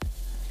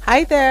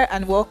Hi there,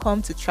 and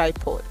welcome to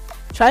Tripod.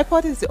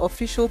 Tripod is the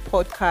official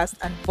podcast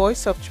and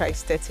voice of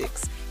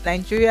Triaesthetics,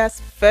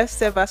 Nigeria's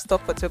first ever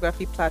stock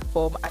photography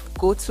platform and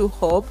go-to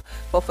hub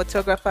for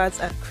photographers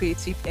and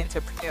creative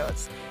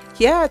entrepreneurs.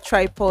 Here at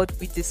Tripod,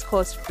 we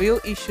discuss real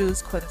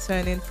issues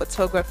concerning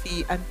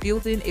photography and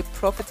building a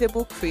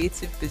profitable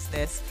creative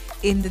business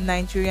in the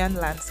Nigerian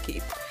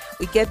landscape.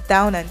 We get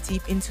down and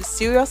deep into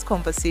serious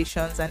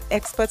conversations and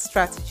expert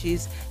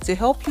strategies to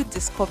help you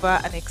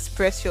discover and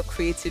express your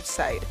creative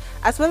side,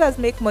 as well as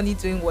make money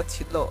doing what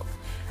you love.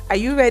 Are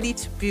you ready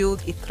to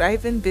build a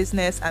thriving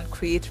business and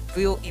create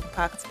real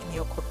impact in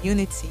your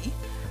community?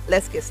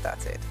 Let's get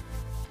started.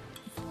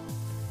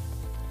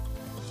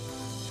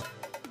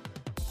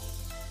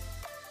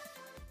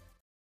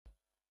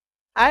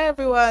 Hi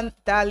everyone,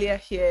 Dahlia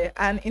here,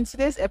 and in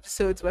today's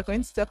episode, we're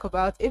going to talk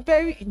about a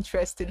very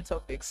interesting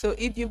topic. So,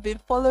 if you've been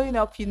following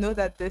up, you know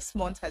that this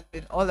month has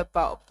been all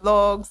about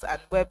blogs and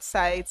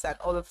websites and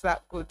all of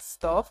that good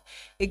stuff.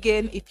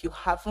 Again, if you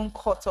haven't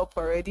caught up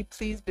already,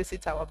 please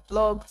visit our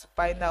blog to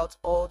find out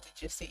all the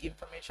juicy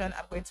information.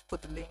 I'm going to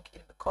put the link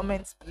in the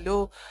comments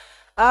below.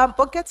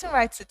 But getting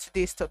right to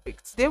today's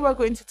topic, today we're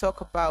going to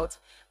talk about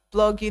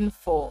blogging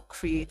for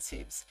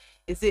creatives.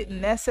 Is it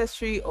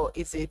necessary or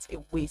is it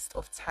a waste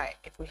of time?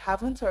 If we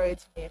haven't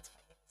already met,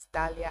 my name is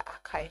Dahlia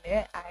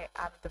Akaine. I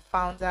am the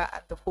founder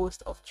and the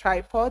host of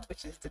Tripod,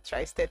 which is the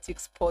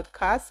Triaesthetics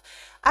podcast.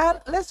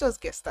 And let's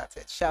just get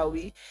started, shall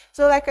we?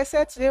 So, like I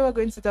said, today we're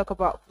going to talk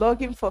about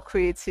blogging for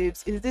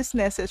creatives. Is this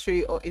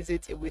necessary or is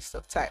it a waste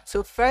of time?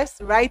 So,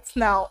 first, right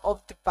now,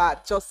 off the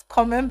bat, just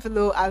comment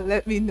below and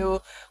let me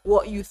know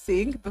what you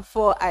think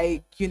before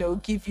I,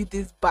 give you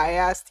this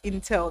biased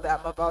intel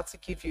that I'm about to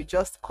give you.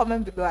 Just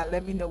comment below and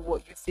let me know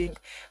what you think.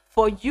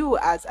 For you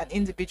as an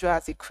individual,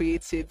 as a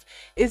creative,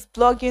 is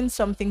blogging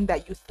something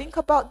that you think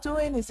about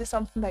doing? Is it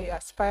something that you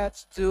aspire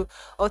to do?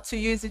 Or to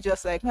you, is it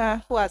just like,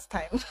 who has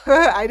time?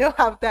 I don't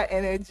have that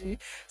energy.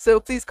 So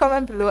please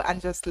comment below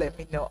and just let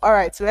me know. All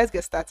right, so let's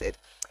get started.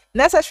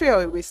 Necessary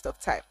or a waste of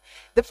time?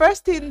 The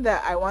first thing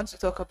that I want to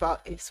talk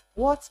about is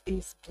what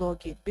is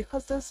blogging,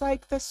 because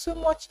there's so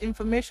much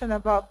information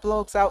about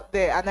blogs out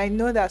there, and I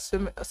know that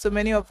so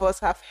many of us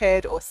have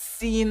heard or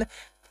seen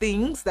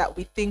things that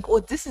we think, oh,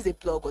 this is a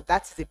blog or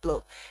that is a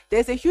blog.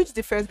 There's a huge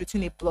difference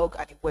between a blog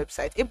and a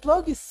website. A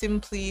blog is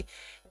simply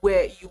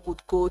where you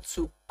would go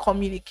to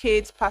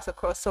communicate, pass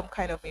across some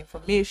kind of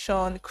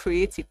information,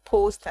 create a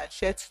post and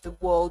share to the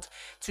world,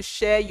 to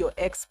share your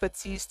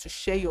expertise, to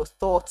share your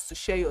thoughts, to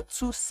share your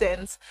 2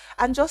 cents,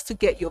 and just to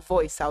get your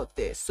voice out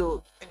there.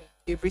 So in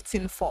a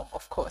written form,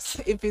 of course.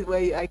 If it were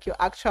like your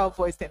actual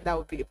voice, then that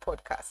would be a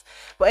podcast.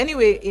 But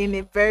anyway, in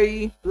a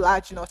very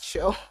large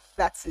nutshell,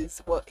 that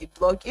is what a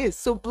blog is.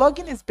 So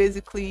blogging is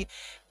basically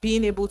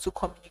being able to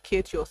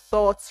communicate your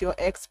thoughts, your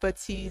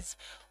expertise,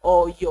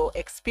 or your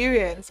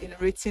experience in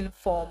written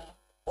form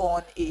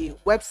on a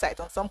website,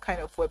 on some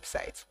kind of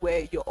website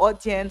where your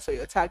audience or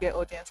your target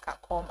audience can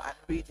come and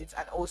read it,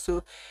 and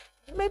also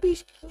maybe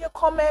in your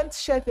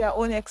comments share their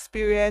own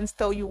experience,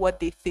 tell you what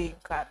they think,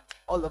 and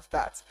all of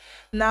that.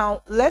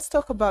 Now let's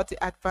talk about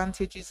the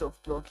advantages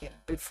of blogging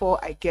before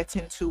I get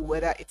into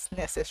whether it's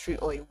necessary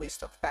or a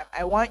waste of time.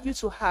 I want you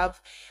to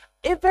have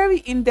a very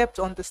in-depth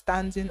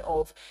understanding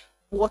of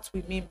what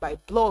we mean by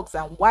blogs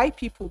and why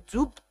people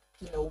do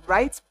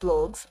write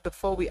blogs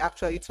before we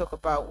actually talk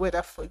about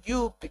whether for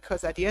you,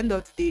 because at the end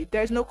of the day,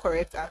 there's no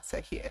correct answer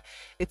here.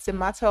 It's a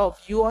matter of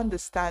you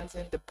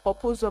understanding the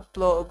purpose of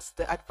blogs,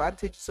 the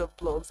advantages of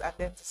blogs, and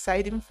then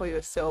deciding for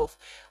yourself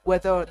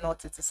whether or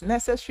not it is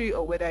necessary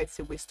or whether it's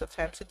a waste of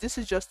time. So this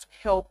is just to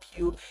help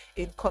you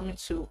in coming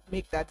to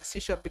make that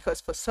decision,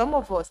 because for some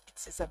of us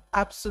it is an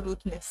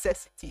absolute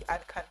necessity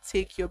and can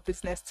take your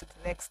business to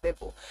the next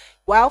level,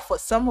 while for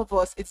some of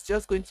us it's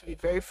just going to be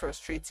very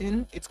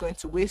frustrating. It's going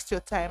to waste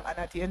your time, and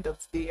at the end of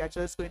the day you're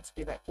just going to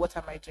be like, what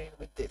am I doing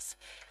with this?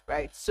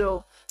 Right?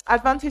 So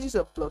advantages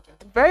of blogging.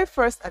 The very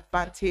first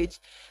advantage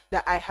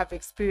that I have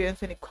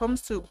experienced when it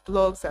comes to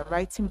blogs and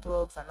writing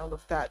blogs and all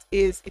of that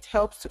is it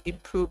helps to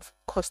improve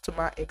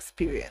customer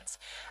experience.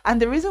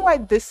 And the reason why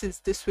this is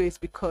this way is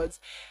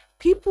because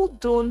people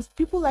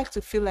like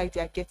to feel like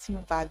they are getting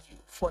value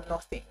for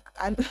nothing,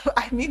 and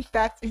I mean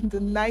that in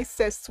the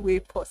nicest way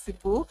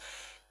possible.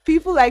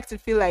 People like to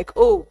feel like,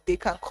 oh, they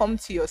can come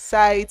to your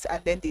site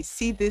and then they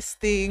see this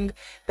thing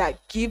that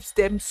gives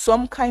them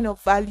some kind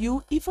of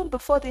value even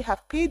before they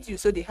have paid you.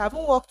 So they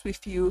haven't worked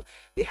with you,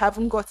 they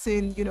haven't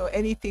gotten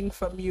anything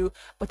from you,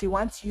 but they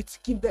want you to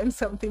give them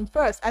something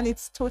first. And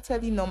it's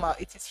totally normal.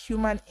 It is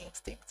human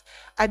instinct.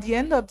 At the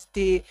end of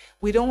the day,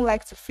 we don't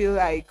like to feel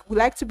like, we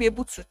like to be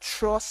able to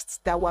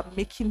trust that we're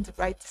making the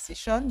right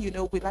decision.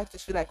 We like to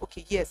feel like,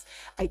 okay, yes,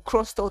 I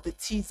crossed all the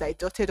T's, I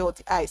dotted all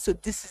the I's, so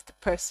this is the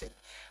person.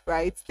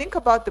 Right? Think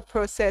about the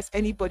process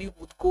anybody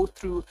would go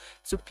through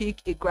to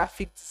pick a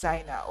graphic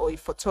designer or a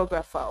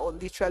photographer or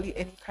literally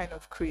any kind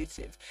of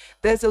creative.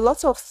 There's a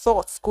lot of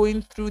thoughts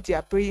going through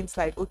their brains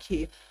like,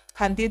 okay,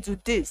 Can they do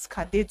this?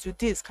 Can they do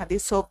this? Can they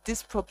solve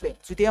this problem?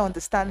 Do they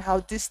understand how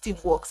this thing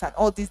works and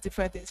all these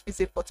different things? If it's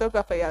a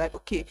photographer, you're like,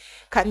 okay,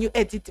 can you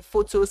edit the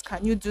photos?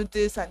 Can you do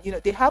this? And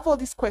they have all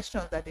these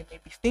questions that they may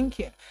be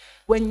thinking.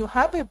 When you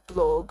have a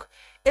blog,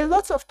 a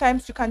lot of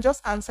times you can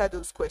just answer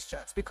those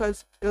questions,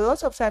 because a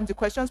lot of times the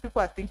questions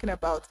people are thinking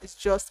about is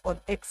just on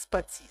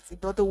expertise. In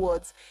other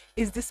words,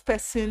 is this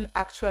person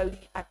actually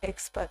an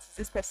expert? Is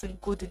this person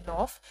good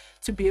enough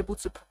to be able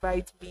to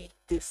provide me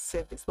this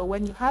service? But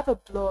when you have a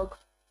blog,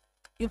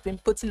 you've been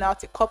putting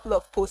out a couple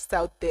of posts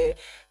out there,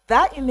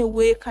 that in a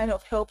way kind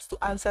of helps to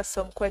answer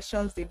some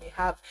questions they may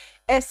have,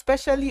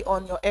 especially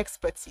on your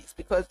expertise.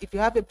 Because if you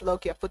have a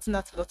blog, you're putting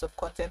out a lot of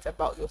content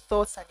about your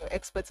thoughts and your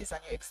expertise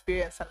and your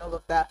experience and all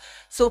of that.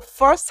 So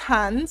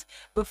firsthand,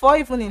 before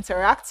even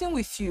interacting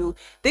with you,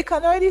 they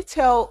can already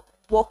tell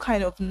what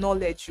kind of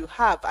knowledge you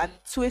have, and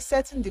to a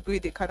certain degree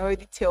they can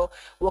already tell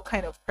what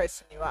kind of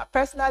person you are.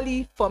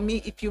 Personally, for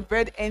me, if you've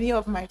read any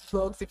of my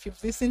blogs, if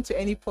you've listened to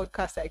any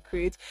podcast I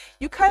create,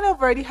 you kind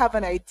of already have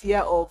an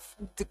idea of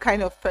the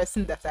kind of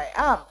person that I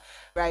am,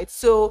 right?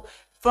 So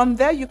from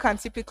there, you can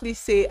typically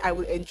say, I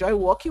will enjoy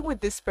working with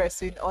this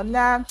person, or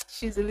nah,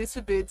 she's a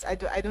little bit, I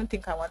don't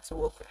think I want to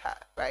work with her,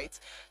 right?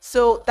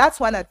 So that's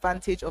one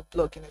advantage of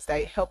blogging, is that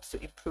it helps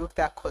to improve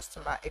that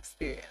customer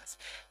experience.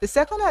 The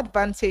second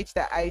advantage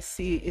that I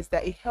see is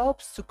that it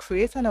helps to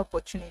create an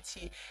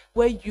opportunity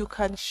where you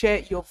can share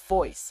your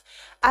voice.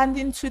 And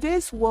in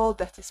today's world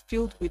that is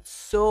filled with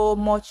so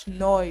much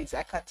noise,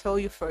 I can tell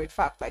you for a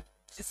fact, like,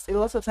 just a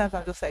lot of times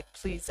I'm just like,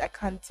 please, I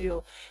can't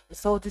deal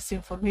with all this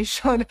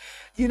information.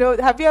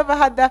 Have you ever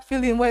had that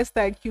feeling where it's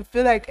like you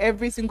feel like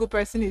every single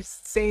person is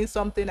saying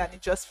something and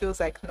it just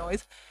feels like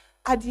noise?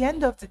 At the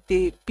end of the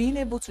day, being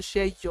able to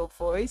share your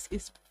voice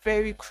is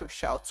very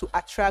crucial to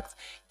attract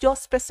your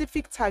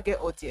specific target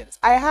audience.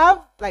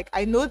 I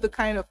know the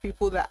kind of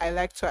people that I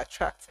like to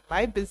attract in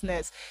my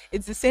business.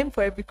 It's the same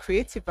for every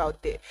creative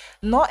out there.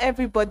 Not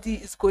everybody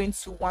is going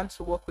to want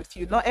to work with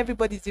you. Not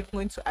everybody is even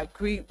going to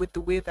agree with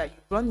the way that you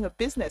run your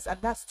business, and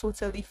that's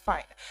totally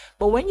fine.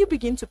 But when you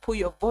begin to put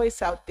your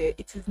voice out there,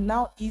 it is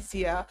now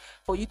easier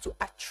for you to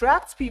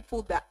attract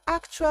people that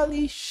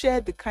actually share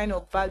the kind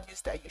of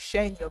values that you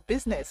share in your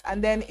business.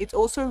 And then it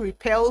also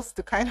repels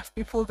the kind of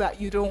people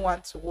that you don't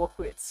want to work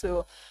with.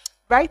 So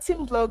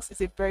writing blogs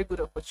is a very good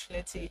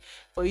opportunity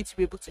for you to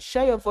be able to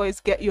share your voice,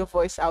 get your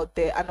voice out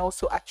there, and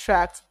also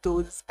attract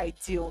those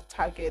ideal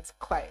target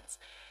clients.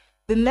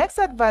 The next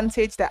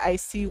advantage that I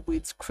see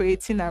with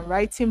creating and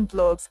writing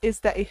blogs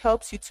is that it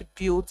helps you to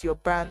build your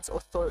brand's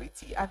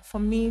authority. And for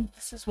me,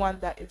 this is one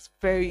that is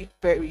very,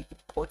 very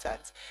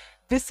important.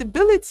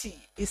 Visibility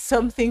is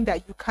something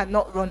that you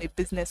cannot run a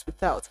business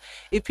without.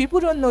 If people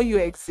don't know you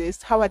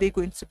exist, how are they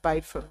going to buy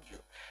from you?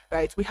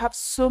 Right? We have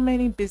so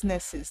many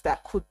businesses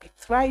that could be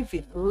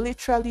thriving,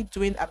 literally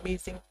doing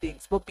amazing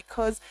things, but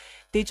because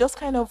they just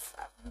kind of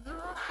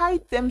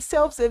hide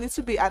themselves a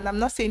little bit. And I'm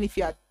not saying if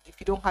you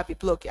don't have a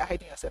blog, you're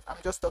hiding yourself. I'm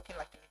just talking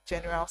like in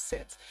a general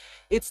sense.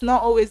 It's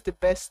not always the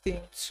best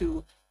thing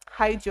to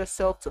hide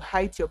yourself, to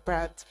hide your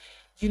brand.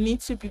 You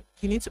need to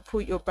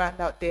put your brand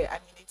out there,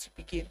 and you need to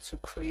begin to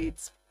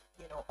create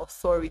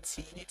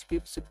authority. You need to be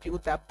able to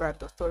build that brand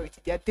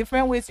authority. There are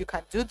different ways you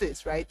can do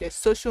this, right? There's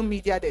social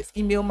media, there's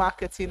email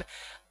marketing.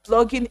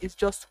 Blogging is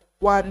just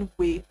one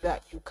way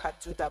that you can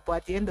do that, but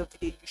at the end of the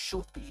day, you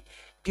should be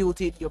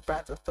building your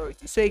brand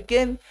authority. So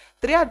again,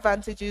 3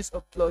 advantages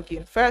of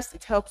blogging. First,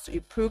 it helps to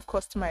improve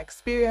customer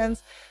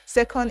experience.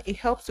 Second, it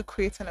helps to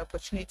create an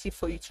opportunity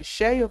for you to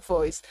share your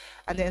voice.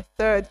 And then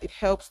third, it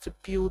helps to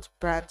build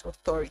brand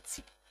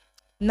authority.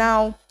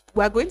 Now,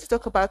 we're going to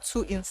talk about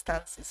 2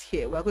 instances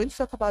here. We're going to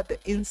talk about the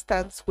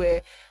instance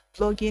where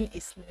blogging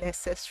is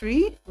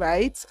necessary,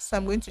 right? So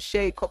I'm going to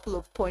share a couple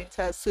of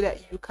pointers so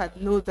that you can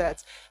know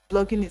that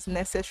blogging is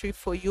necessary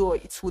for you, or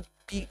it would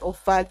be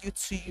of value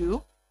to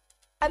you.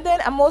 And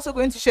then I'm also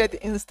going to share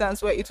the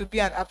instance where it would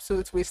be an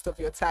absolute waste of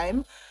your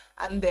time,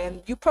 and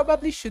then you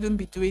probably shouldn't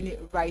be doing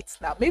it right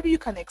now. Maybe you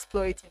can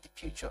explore it in the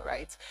future,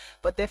 right?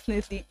 But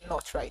definitely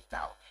not right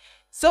now.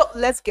 So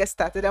let's get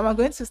started. And we're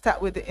going to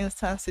start with the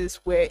instances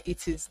where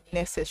it is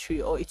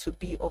necessary, or it will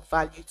be of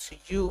value to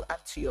you and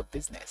to your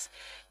business.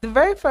 The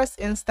very first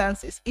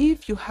instance is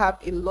if you have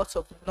a lot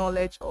of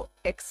knowledge or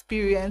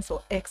experience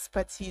or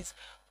expertise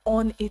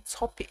on a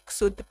topic.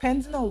 So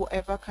depending on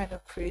whatever kind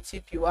of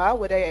creative you are,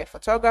 whether you're a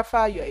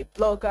photographer, you're a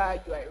blogger,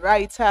 you're a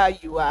writer,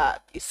 you are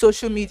a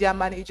social media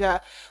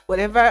manager,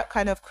 whatever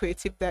kind of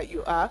creative that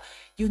you are,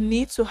 you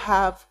need to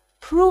have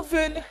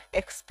proven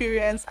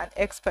experience and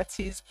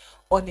expertise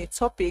on a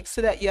topic,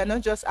 so that you're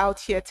not just out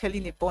here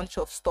telling a bunch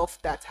of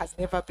stuff that has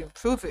never been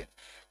proven.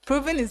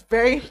 Proven is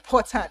very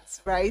important,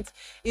 right?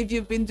 If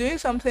you've been doing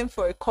something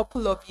for a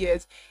couple of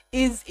years,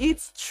 is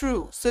it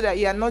true? So that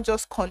you're not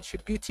just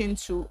contributing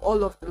to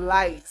all of the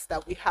lies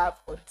that we have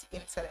on the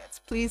internet.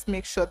 Please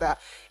make sure that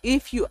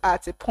if you are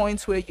at a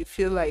point where you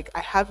feel like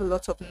I have a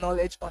lot of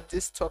knowledge on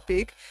this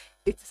topic,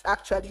 it is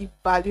actually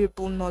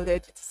valuable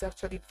knowledge, it is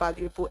actually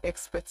valuable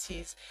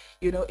expertise.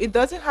 It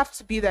doesn't have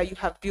to be that you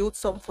have built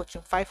some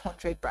Fortune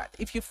 500 brand.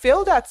 If you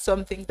failed at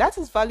something, that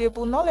is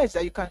valuable knowledge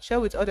that you can share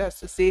with others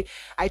to say,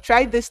 I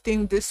tried this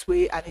thing this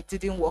way and it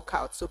didn't work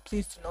out, so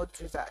please do not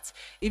do that.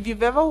 If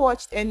you've ever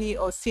watched any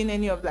or seen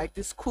any of like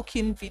these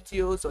cooking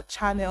videos or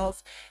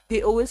channels,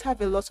 they always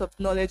have a lot of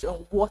knowledge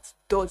on what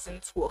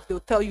doesn't work. They'll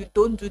tell you,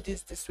 don't do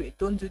this way,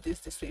 don't do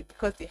this way,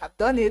 because they have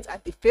done it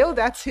and they failed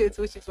at it,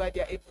 which is why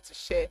they're able to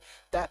share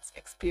that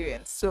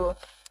experience. So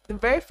the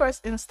very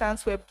first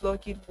instance where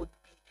blogging would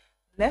be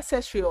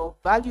necessary or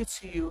value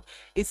to you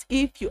is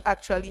if you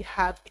actually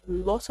have a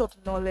lot of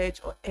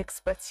knowledge or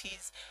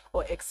expertise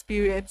or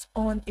experience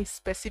on a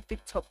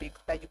specific topic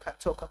that you can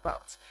talk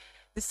about.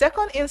 The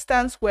second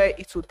instance where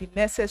it would be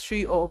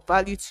necessary or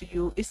value to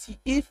you is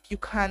if you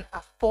can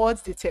afford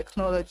the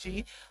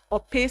technology or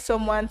pay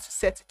someone to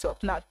set it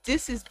up. Now,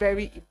 this is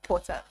very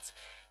important.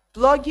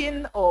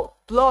 Blogging or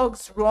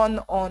blogs run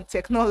on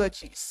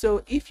technology.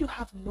 So if you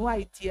have no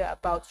idea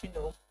about,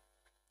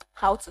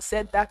 how to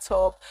set that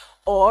up,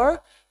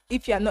 or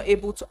if you are not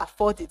able to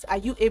afford it,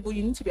 you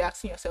need to be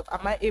asking yourself,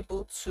 am I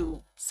able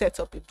to set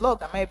up a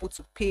blog? Am I able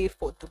to pay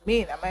for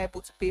domain? Am I able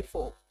to pay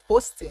for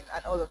hosting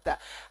and all of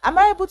that? Am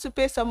I able to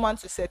pay someone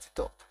to set it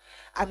up?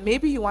 And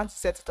maybe you want to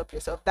set it up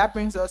yourself. That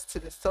brings us to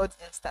the third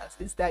instance,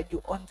 is that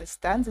you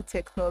understand the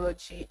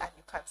technology and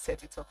you can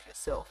set it up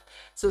yourself.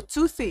 So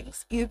two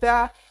things: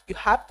 either you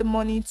have the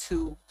money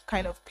to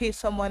kind of pay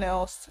someone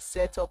else to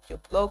set up your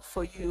blog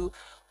for you,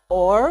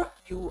 or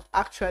you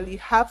actually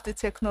have the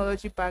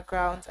technology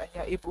background and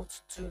you're able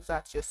to do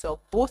that yourself.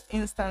 Both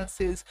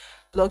instances,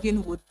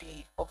 blogging would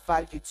be of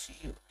value to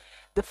you.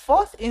 The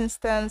fourth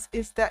instance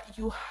is that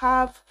you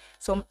have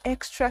some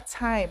extra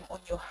time on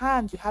your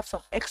hand, you have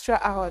some extra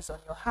hours on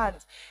your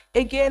hands.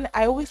 Again,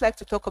 I always like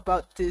to talk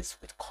about this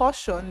with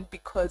caution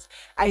because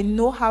I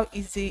know how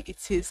easy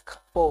it is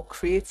for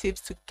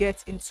creatives to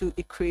get into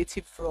a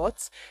creative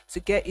rut, to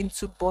get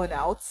into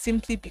burnout,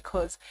 simply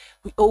because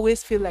we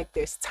always feel like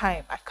there's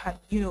time. I can,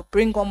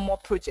 bring on more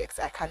projects.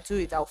 I can do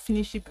it. I'll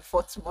finish it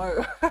before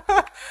tomorrow.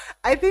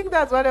 I think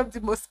that's one of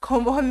the most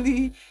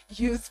commonly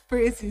used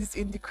phrases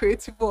in the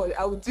creative world.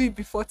 I will do it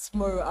before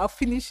tomorrow. I'll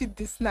finish it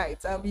this night.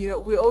 We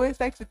always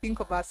like to think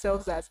of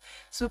ourselves as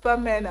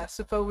supermen and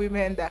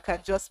superwomen that can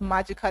just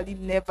magically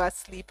never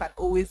sleep and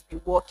always be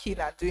working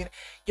and doing.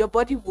 Your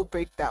body will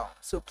break down.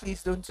 So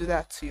please don't do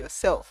that to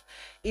yourself.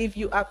 If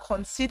you are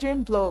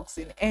considering blogs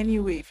in any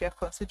way, if you're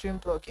considering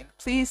blogging,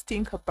 please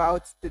think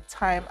about the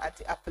time and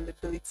the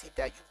availability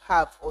that you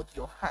have on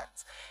your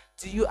hands.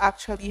 Do you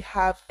actually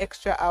have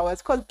extra hours?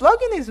 Because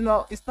blogging is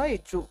not, it's not a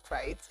joke,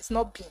 right? It's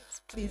not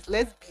beans. Please,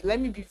 let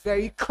me be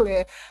very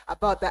clear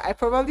about that. I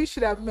probably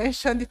should have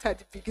mentioned it at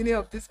the beginning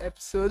of this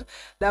episode,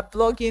 that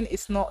blogging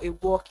is not a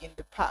walk in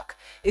the park.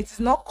 It is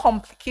not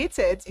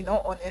complicated, in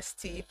all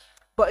honesty,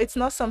 but it's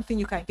not something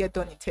you can get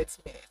done in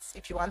 30 minutes.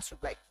 If you want to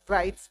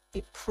write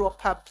a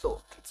proper blog,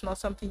 it's not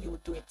something you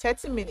would do in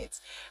 30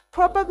 minutes.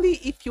 Probably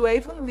if you are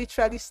even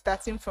literally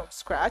starting from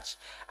scratch,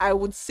 I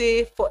would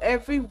say for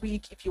every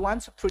week, if you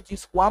want to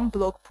produce one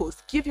blog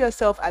post, give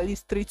yourself at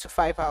least 3 to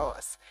 5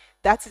 hours.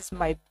 That is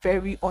my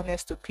very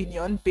honest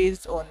opinion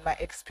based on my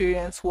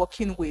experience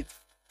working with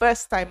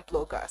first-time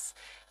bloggers.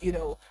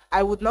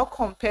 I would not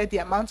compare the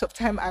amount of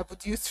time I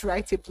would use to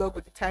write a blog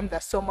with the time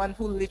that someone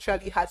who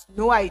literally has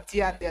no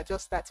idea and they're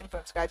just starting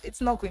from scratch.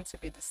 It's not going to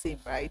be the same,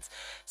 right?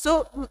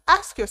 So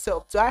ask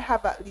yourself, do I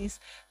have at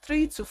least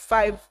 3 to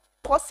 5,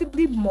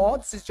 possibly more,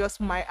 this is just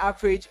my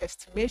average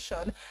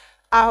estimation,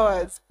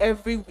 hours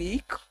every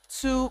week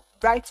to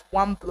write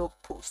one blog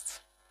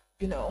post?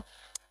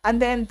 And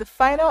then the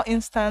final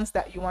instance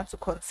that you want to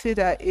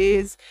consider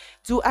is,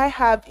 do I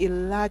have a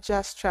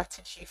larger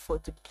strategy for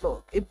the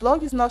blog? A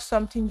blog is not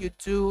something you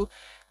do,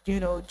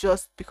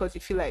 just because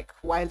you feel like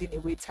whiling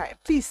away time.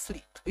 Please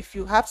sleep. If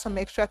you have some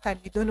extra time,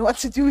 you don't know what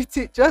to do with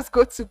it, just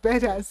go to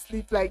bed and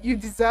sleep. Like, you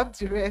deserve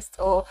the rest,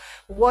 or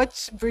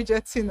watch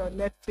Bridgerton on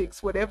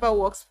Netflix, whatever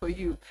works for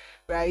you,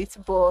 right?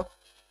 But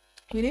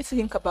you need to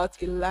think about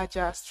a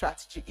larger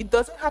strategy. It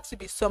doesn't have to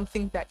be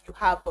something that you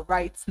have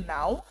right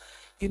now,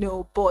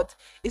 but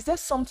is there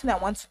something I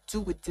want to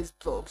do with this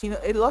blog?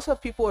 A lot of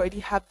people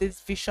already have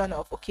this vision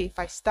of, okay, if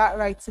I start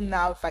writing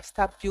now, if I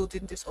start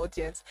building this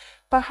audience,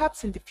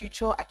 perhaps in the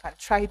future I can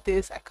try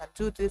this, I can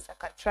do this, I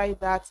can try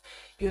that.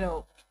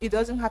 It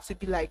doesn't have to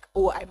be like,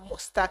 oh, I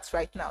must start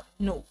right now.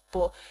 No,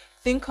 but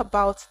think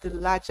about the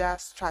larger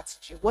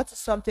strategy. What is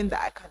something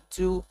that I can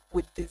do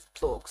with this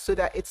blog, so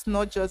that it's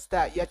not just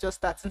that you're just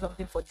starting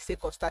something for the sake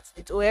of starting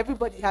it. Oh,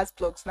 everybody has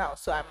blogs now,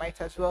 so I might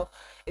as well.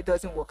 It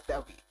doesn't work that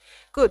way.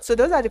 Good. So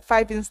those are the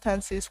 5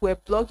 instances where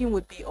blogging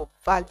would be of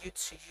value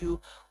to you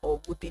or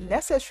would be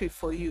necessary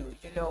for you.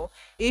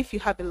 If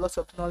you have a lot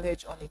of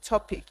knowledge on a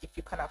topic, if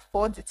you can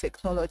afford the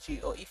technology,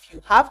 or if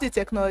you have the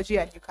technology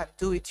and you can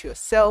do it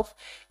yourself,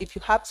 if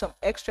you have some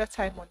extra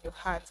time on your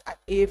hands, and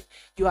if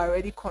you are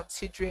already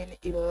considering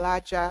a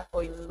larger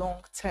or a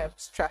long-term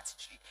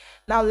strategy.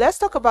 Now let's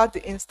talk about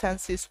the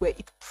instances where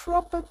it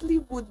probably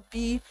would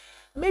be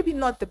maybe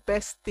not the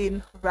best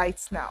thing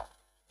right now,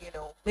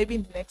 maybe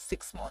in the next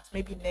 6 months,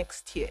 maybe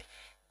next year.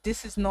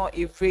 This is not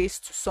a race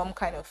to some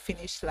kind of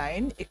finish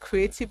line. A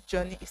creative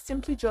journey is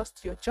simply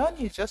just your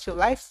journey, it's just your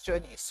life's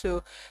journey.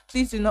 So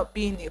please do not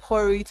be in a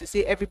hurry to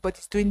say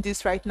everybody's doing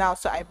this right now,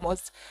 so I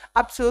must.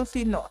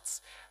 Absolutely not,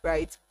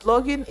 right?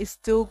 Blogging is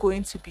still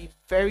going to be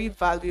very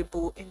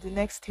valuable in the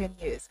next 10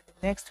 years, in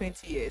the next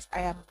 20 years.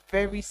 I am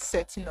very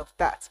certain of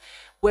that.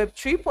 Web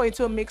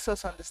 3.0 makes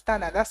us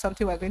understand, and that's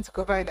something we're going to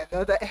cover in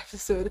another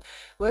episode.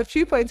 Web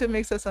 3.0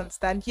 makes us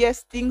understand,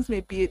 yes, things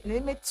they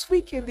may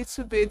tweak a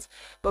little bit,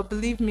 but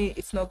believe me,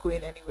 it's not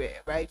going anywhere,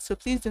 right? So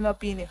please do not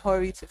be in a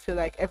hurry to feel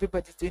like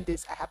everybody's doing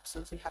this, I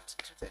absolutely have to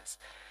do this.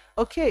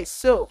 Okay,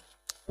 so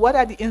what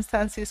are the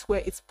instances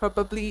where it's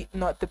probably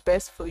not the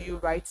best for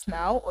you right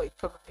now, or it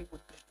probably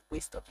would be a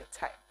waste of your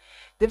time?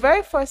 The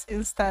very first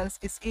instance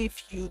is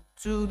if you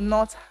do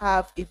not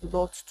have a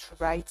lot to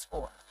write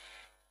on.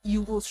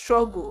 You will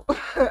struggle.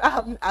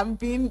 I'm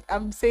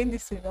saying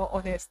this in all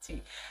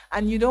honesty,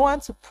 and you don't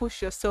want to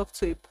push yourself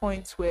to a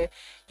point where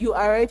you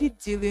are already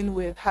dealing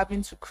with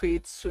having to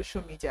create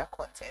social media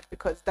content,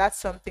 because that's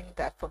something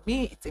that for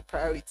me it's a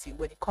priority.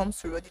 When it comes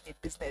to running a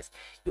business,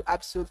 you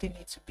absolutely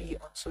need to be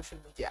on social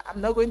media. I'm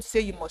not going to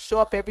say you must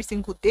show up every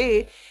single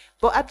day,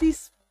 but at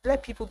least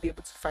let people be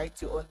able to find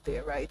you on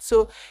there, right?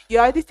 So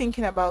you're already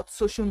thinking about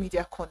social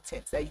media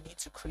content that you need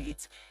to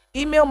create.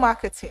 Email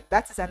marketing,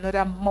 that is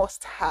another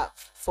must have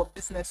for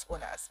business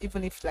owners,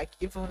 even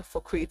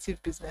for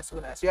creative business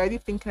owners. You're already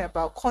thinking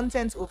about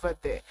content over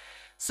there.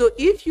 So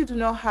if you do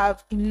not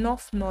have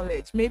enough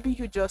knowledge, maybe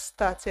you just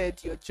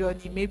started your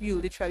journey, maybe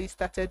you literally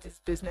started this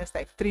business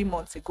like 3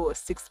 months ago or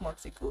 6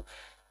 months ago,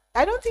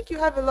 I don't think you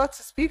have a lot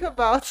to speak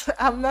about.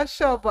 I'm not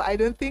sure, but I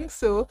don't think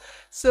so.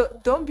 So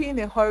don't be in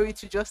a hurry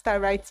to just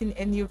start writing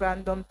any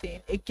random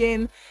thing.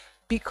 Again,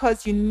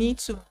 because you need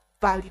to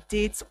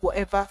validate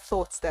whatever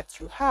thoughts that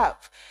you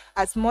have.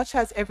 As much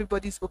as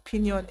everybody's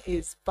opinion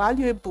is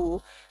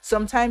valuable,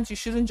 sometimes you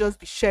shouldn't just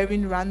be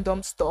sharing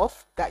random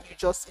stuff that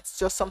it's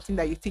just something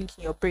that you think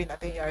in your brain and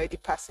then you already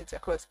pass it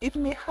across. It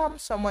may harm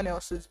someone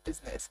else's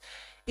business.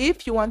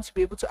 If you want to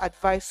be able to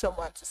advise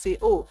someone to say,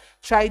 oh,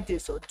 try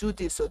this or do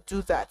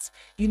that,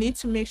 you need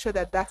to make sure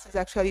that that is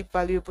actually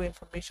valuable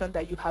information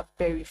that you have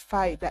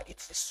verified that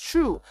it is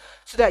true,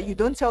 so that you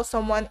don't tell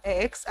someone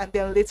X and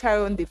then later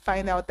on they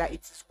find out that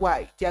it is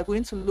Y. They are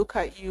going to look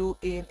at you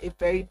in a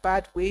very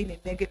bad way, in a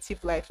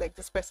negative light, like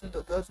this person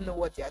doesn't know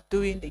what they are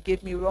doing, they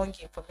gave me wrong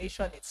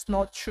information, it's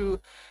not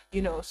true,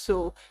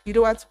 so you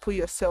don't want to put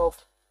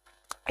yourself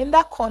in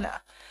that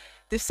corner.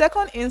 The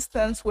second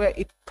instance where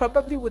it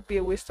probably would be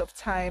a waste of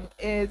time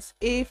is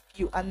if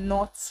you are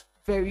not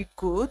very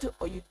good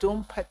or you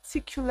don't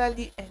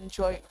particularly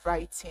enjoy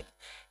writing,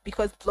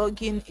 because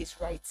blogging is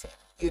writing.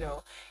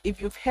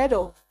 If you've heard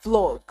of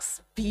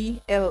vlogs,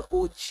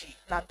 VLOG,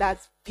 now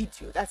that's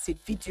video, that's a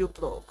video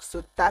blog.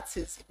 So that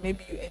is,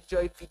 maybe you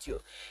enjoy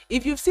video.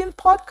 If you've seen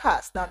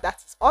podcasts, now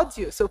that is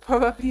audio. So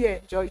probably you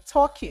enjoy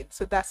talking.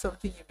 So that's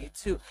something you may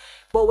do.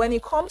 But when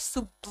it comes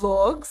to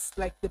blogs,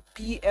 like the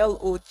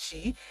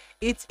BLOG,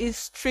 it is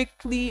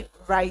strictly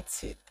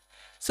writing.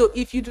 So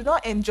if you do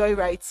not enjoy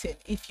writing,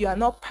 if you are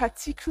not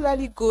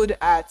particularly good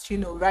at,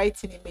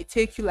 writing, it may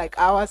take you like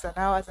hours and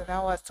hours and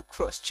hours to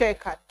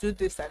cross-check and do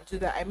this and do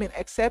that. I mean,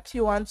 except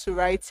you want to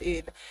write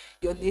in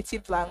your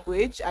native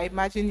language, I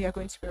imagine you're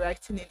going to be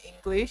writing in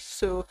English.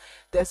 So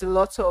there's a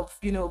lot of,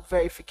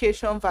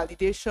 verification,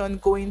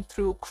 validation, going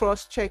through,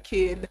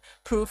 cross-checking,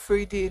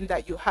 proofreading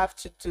that you have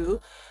to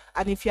do.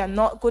 And if you're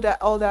not good at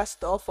all that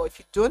stuff, or if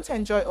you don't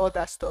enjoy all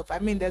that stuff, I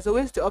mean, there's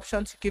always the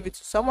option to give it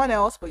to someone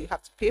else, but you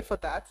have to pay for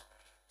that.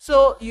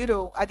 So,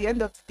 at the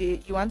end of the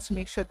day, you want to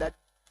make sure that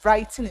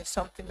writing is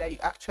something that you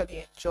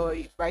actually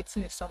enjoy.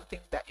 Writing is something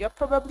that you're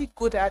probably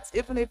good at,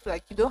 even if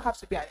you don't have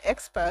to be an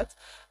expert,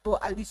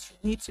 but at least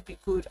you need to be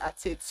good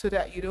at it, so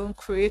that you don't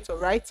create or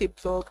write a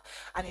blog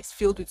and it's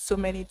filled with so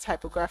many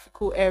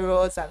typographical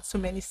errors and so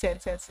many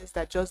sentences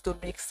that just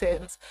don't make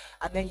sense,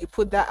 and then you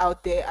put that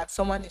out there and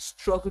someone is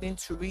struggling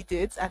to read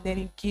it, and then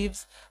it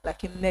gives a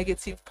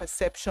negative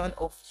perception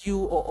of you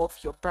or of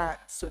your brand.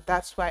 So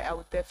that's why I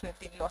would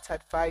definitely not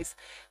advise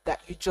that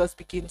you just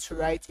begin to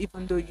write,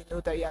 even though you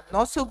know that you're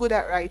not so good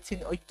at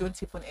writing or you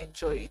don't even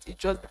enjoy it. It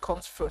just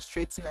becomes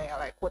frustrating and you're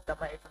like, what am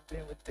I even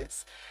doing with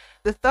this?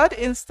 The third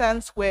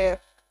instance where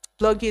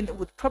blogging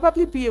would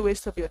probably be a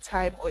waste of your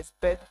time, or it's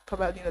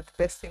probably not the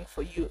best thing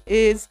for you,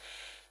 is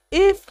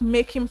if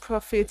making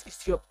profit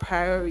is your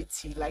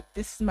priority. Like,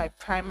 this is my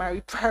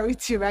primary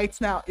priority right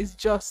now, is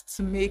just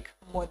to make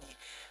money.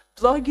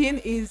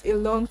 Blogging is a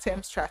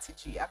long-term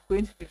strategy. I'm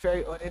going to be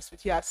very honest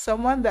with you. As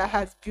someone that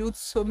has built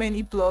so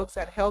many blogs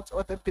and helped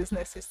other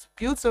businesses to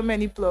build so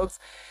many blogs,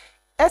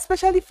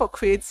 especially for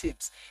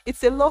creatives,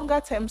 it's a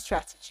longer term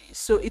strategy.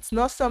 So it's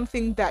not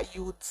something that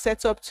you would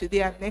set up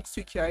today and next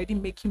week you're already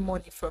making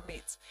money from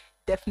it.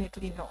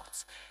 Definitely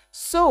not.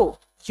 So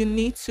you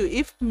need to,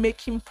 if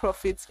making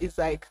profits is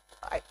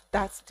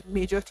that's the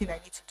major thing I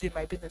need to do in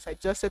my business. I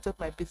just set up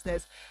my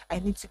business. I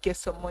need to get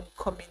some money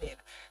coming in.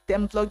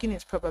 Then blogging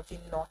is probably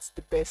not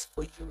the best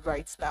for you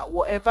right now.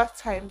 Whatever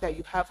time that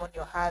you have on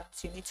your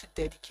hands, you need to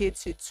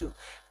dedicate it to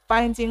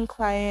finding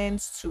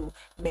clients, to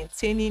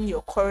maintaining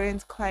your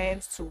current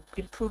clients, to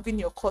improving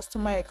your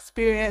customer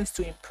experience,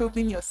 to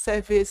improving your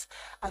service,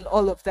 and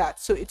all of that.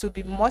 So it would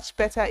be much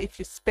better if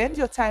you spend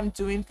your time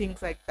doing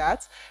things like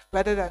that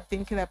rather than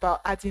thinking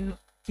about adding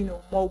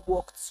more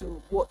work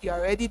to what you're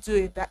already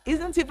doing that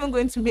isn't even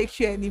going to make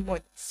you any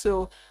money.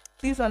 So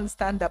please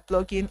understand that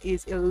blogging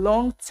is a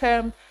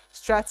long-term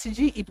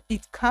strategy.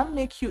 It can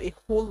make you a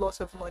whole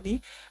lot of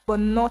money, but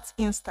not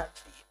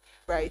instantly,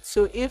 right?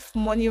 So if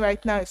money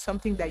right now is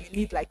something that you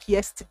need like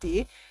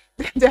yesterday,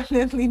 then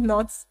definitely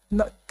not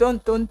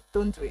don't do it.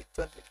 Don't do it.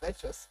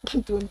 Let's just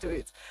don't do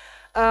it.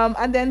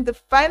 And then the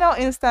final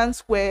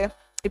instance where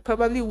it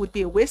probably would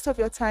be a waste of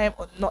your time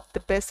or not the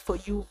best for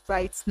you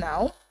right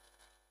now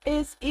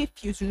is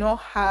if you do not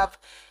have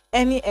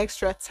any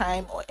extra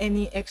time or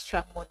any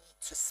extra money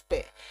to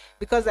spare.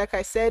 Because like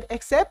I said,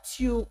 except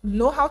you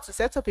know how to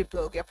set up a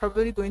blog, you're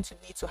probably going to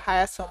need to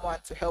hire someone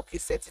to help you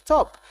set it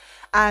up.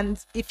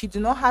 And if you do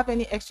not have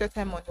any extra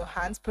time on your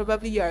hands,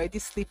 probably you're already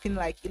sleeping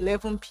like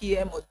 11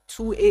 p.m. or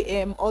 2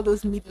 a.m. All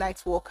those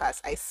midnight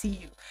workers, I see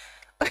you.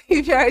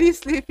 If you're already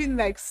sleeping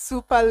like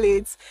super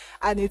late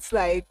and it's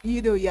like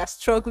you're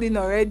struggling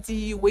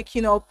already,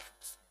 waking up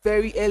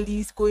very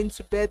early, going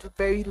to bed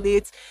very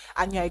late,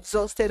 and you're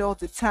exhausted all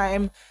the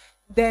time,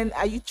 then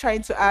are you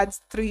trying to add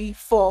 3,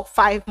 4,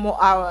 5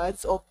 more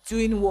hours of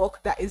doing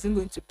work that isn't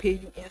going to pay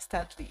you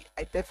instantly?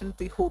 I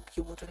definitely hope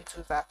you wouldn't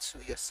do that to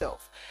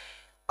yourself.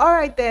 All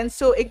right, then.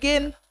 So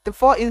again, the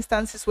 4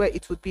 instances where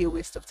it would be a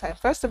waste of time.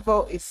 First of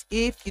all, is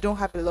if you don't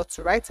have a lot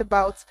to write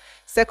about.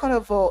 Second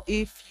of all,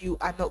 if you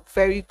are not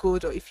very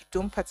good or if you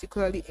don't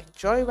particularly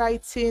enjoy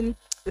writing.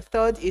 The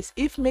third is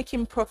if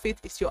making profit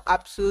is your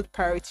absolute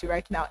priority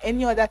right now.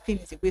 Any other thing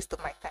is a waste of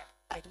my time.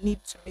 I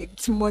need to make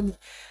the money,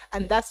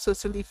 and that's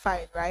totally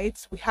fine,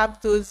 right? We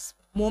have those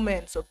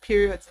moments or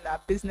periods in our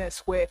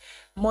business where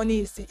money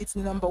it's the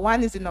number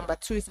one, is the number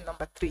two, is the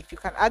number three. If you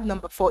can add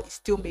number four, it's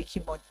still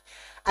making money.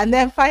 And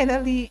then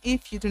finally,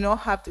 if you do not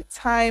have the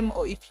time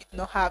or if you do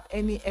not have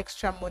any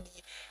extra money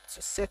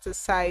to set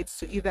aside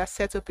to either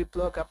set up a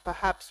blog, and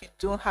perhaps you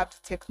don't have the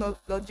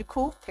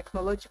technological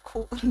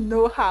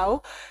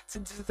know-how to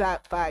do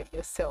that by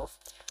yourself.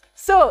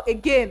 So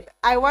again,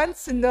 I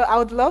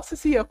would love to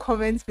see your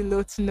comments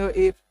below to know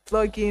if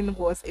blogging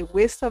was a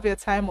waste of your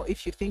time or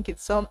if you think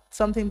it's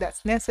something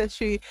that's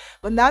necessary.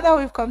 But now that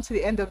we've come to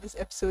the end of this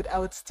episode, I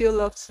would still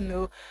love to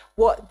know,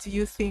 what do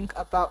you think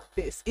about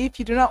this? If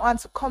you do not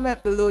want to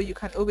comment below, you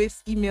can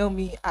always email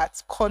me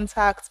at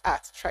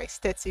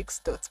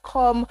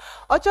contact@tristetics.com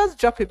or just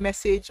drop a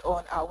message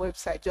on our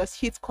website. Just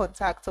hit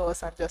contact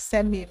us and just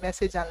send me a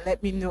message and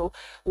let me know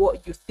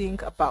what you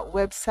think about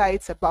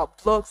websites, about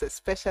blogs,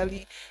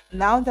 especially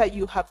now that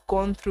you have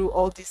gone through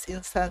all these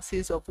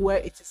instances of where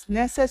it is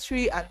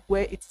necessary and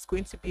where it is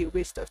going to be a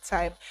waste of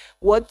time.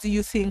 What do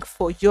you think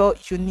for your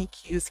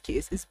unique use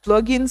case? Is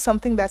blogging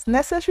something that's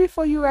necessary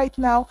for you right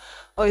now,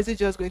 or is it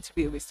just going to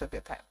be a waste of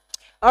your time?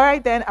 All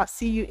right, then I'll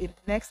see you in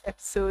the next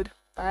episode.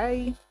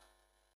 Bye.